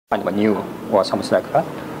kind of new or something like that.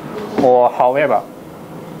 Or however,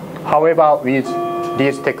 with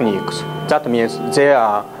these techniques, that means they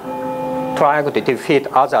are trying to defeat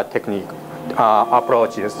other technique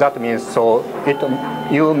approaches. That means so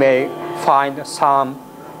you may find some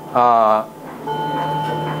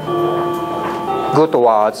good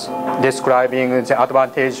words describing the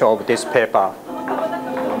advantage of this paper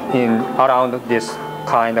in around this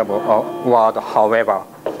kind of word. However,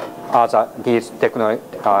 these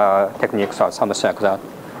techniques are something like that.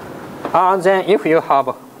 And then if you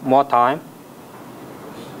have more time,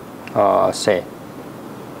 say,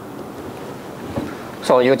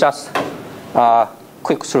 so you just go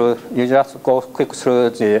quick through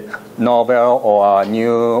the novel or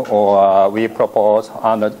new or we propose,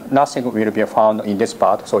 and nothing will be found in this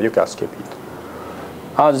part, so you can skip it.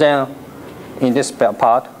 And then in this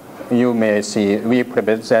part, you may see we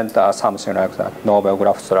represent something like that, novel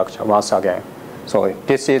graph structure once again. So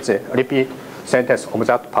this is a repeat sentence of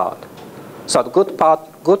that part. So the good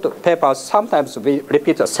papers sometimes we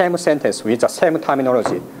repeat the same sentence with the same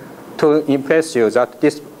terminology to impress you that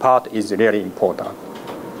this part is really important.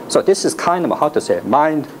 So this is kind of how to say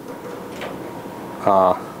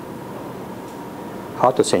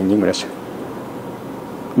in English,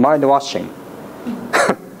 mind washing.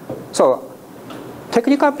 So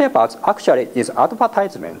technical papers actually is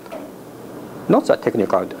advertisement, not the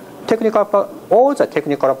technical. All the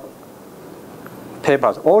technical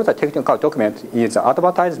papers, all the technical documents is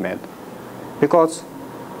advertisement, because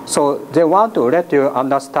so they want to let you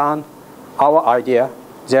understand our idea.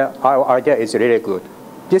 Our idea is really good.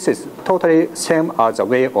 This is totally same as a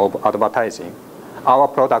way of advertising. Our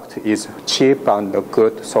product is cheap and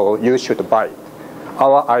good, so you should buy it.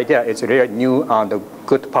 Our idea is really new and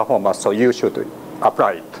good performance, so you should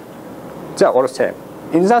apply it. They are all same.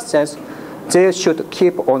 In that sense, they should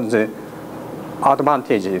keep on the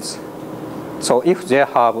advantages. So if they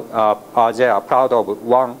have, they are proud of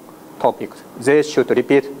one topic, they should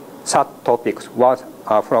repeat that topics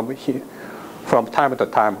from time to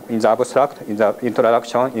time in the abstract, in the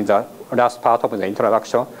introduction, in the last part of the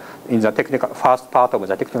introduction, in the first part of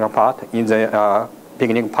the technical part, in the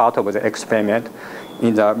beginning part of the experiment,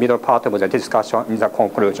 in the middle part of the discussion, in the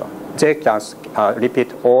conclusion. They can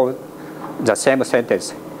repeat all the same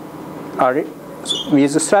sentence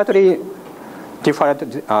with slightly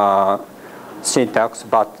different syntax,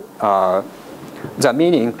 but the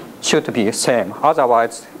meaning should be same.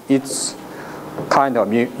 Otherwise, it's kind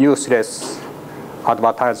of useless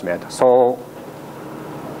advertisement. So,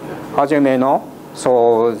 as you may know,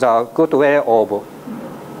 so the good way of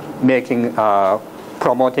making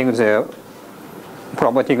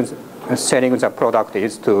selling the product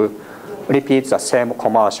is to repeat the same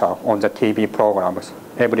commercial on the TV programs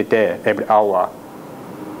every day, every hour,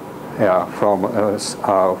 from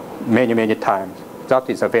many times. That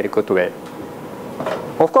is a very good way.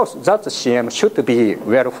 Of course, that CM should be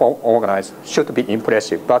well organized, should be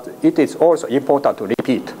impressive, but it is also important to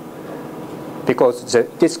repeat, because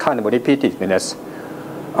this kind of repeatedness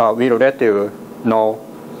will let you know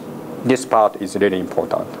this part is really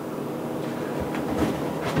important.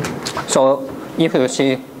 So if you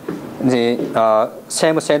see the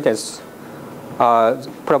same sentence,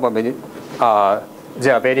 probably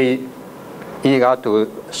they are very eager to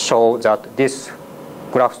show that this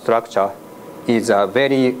graph structure is a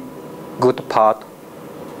very good part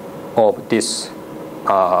of this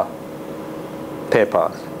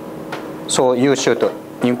paper. So you should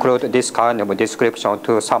include this kind of description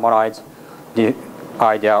to summarize the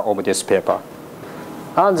idea of this paper.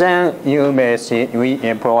 And then you may see we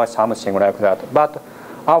employ something like that. But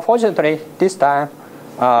unfortunately, this time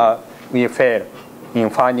we fail in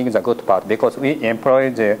finding the good part because we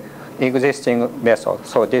employ the existing method.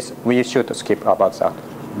 So this we should skip about that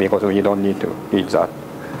because we don't need to read that.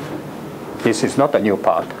 This is not a new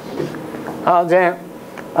part. Then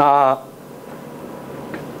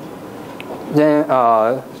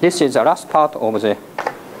this is the last part of the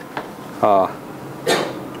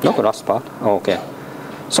not the last part. Okay.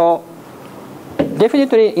 So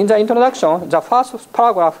definitely in the introduction, the first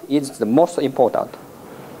paragraph is the most important.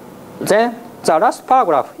 Then the last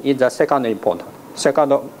paragraph is the second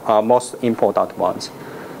most important ones.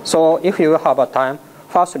 So if you have a time,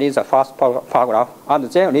 first read the first paragraph and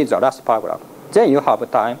then read the last paragraph. Then you have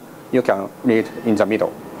time, you can read in the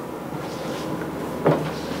middle.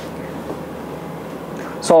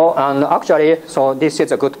 So and actually, so this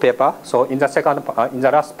is a good paper. So in the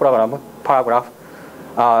last paragraph,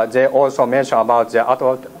 they also mention about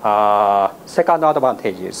the second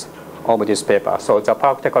advantages of this paper. So the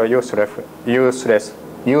practical usefulness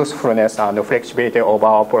and flexibility of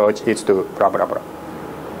our approach is to blah blah blah.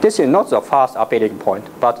 this is not the first appearing point,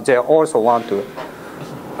 but they also want to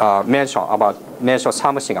mention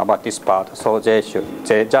something about this part. So they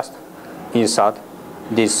just insert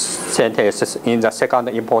these sentences in the second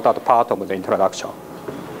important part of the introduction.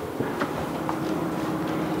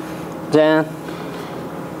 Then,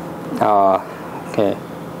 okay,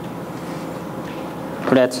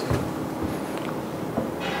 let's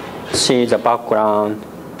see the background.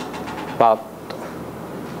 But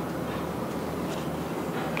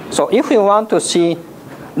so if you want to see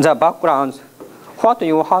the background, what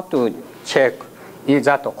you have to check is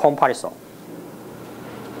that comparison.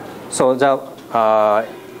 So the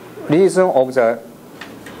reason of the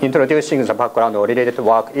introducing the background or related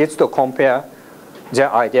work is to compare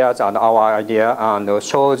their ideas and our idea and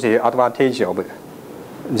show the advantage of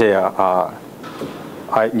their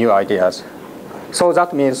new ideas. So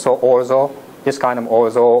that means, so although this kind of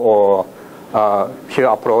or few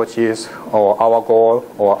approaches or our goal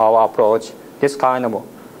or our approach, this kind of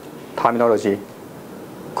terminology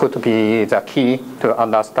could be the key to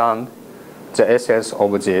understand the essence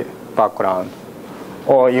of the background.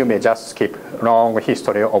 Or you may just skip long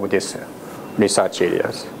history of these research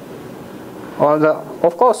areas.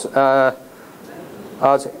 Of course, there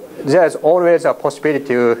is always a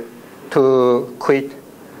possibility to quit,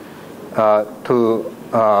 to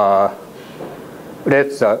let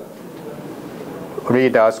the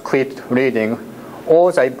readers quit reading.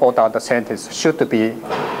 All the important sentences should be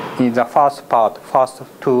in the first part, first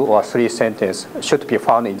 2 or 3 sentences should be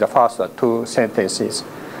found in the first 2 sentences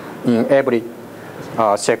in every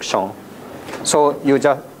section. So you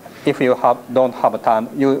just, if you don't have time,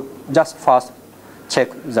 you just first check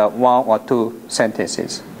the 1 or 2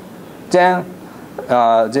 sentences. Then,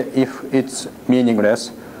 if it's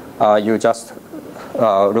meaningless, you just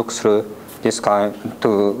look through this kind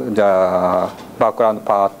to the background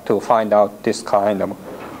part to find out this kind of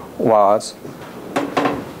words.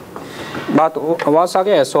 But once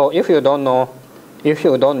again, so if you don't know, if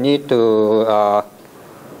you don't need to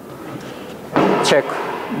check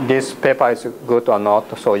this paper is good or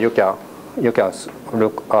not, so you can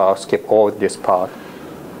look skip all this part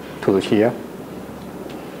to here.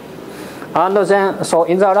 And then, so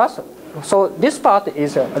in the last, so this part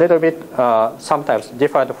is a little bit sometimes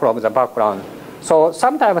different from the background. So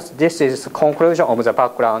sometimes this is the conclusion of the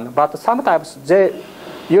background, but sometimes they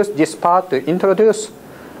use this part to introduce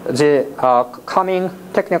the coming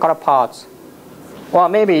technical parts. Or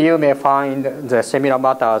maybe you may find the similar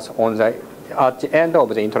matters at the end of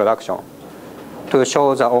the introduction to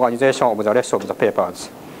show the organization of the rest of the papers.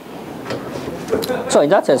 So in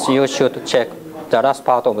that sense, you should check the last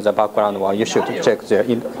part of the background, or you should check the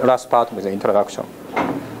last part of the introduction.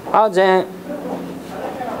 And then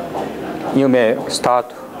you may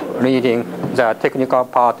start reading the technical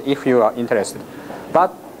part if you are interested.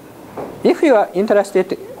 But if you are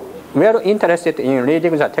very interested in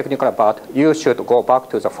reading the technical part, you should go back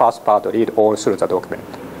to the first part, read all through the document.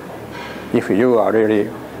 If you are really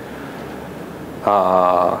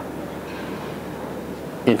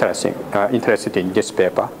interested in this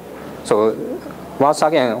paper. So once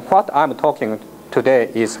again, what I'm talking today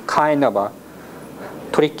is kind of a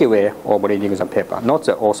tricky way of reading the paper, not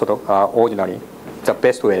the ordinary, the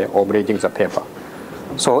best way of reading the paper.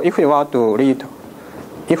 So if you want to read,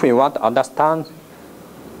 if you want to understand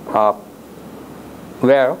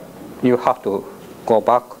well, you have to go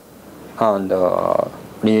back and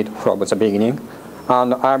read from the beginning.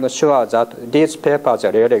 And I'm sure that these papers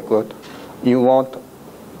are really good. You won't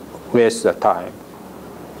waste the time.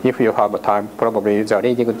 If you have time, probably the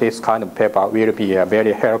reading this kind of paper will be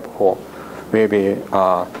very helpful, will be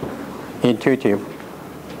intuitive,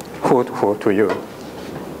 fruitful to you.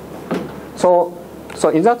 So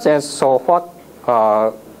in that sense, so what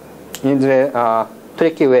in the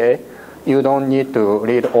tricky way, you don't need to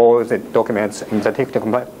read all the documents in the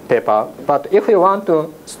technical paper. But if you want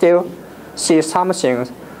to still see something,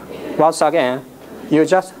 once again, you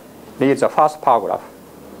just read the first paragraph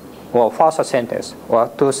or first sentence or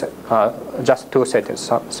just 2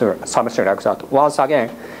 sentences, something like that. Once again,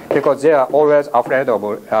 because they are always afraid of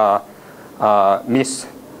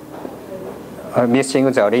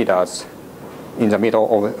missing the readers in the middle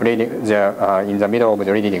of reading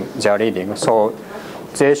their reading. So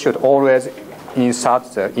they should always insert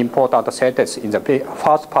the important sentence in the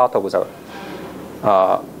first part of the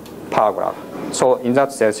paragraph. So in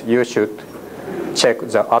that sense, you should check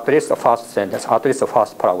at least the first sentence, at least the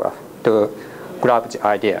first paragraph to grab the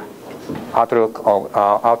idea,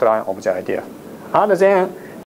 outline of the idea. And then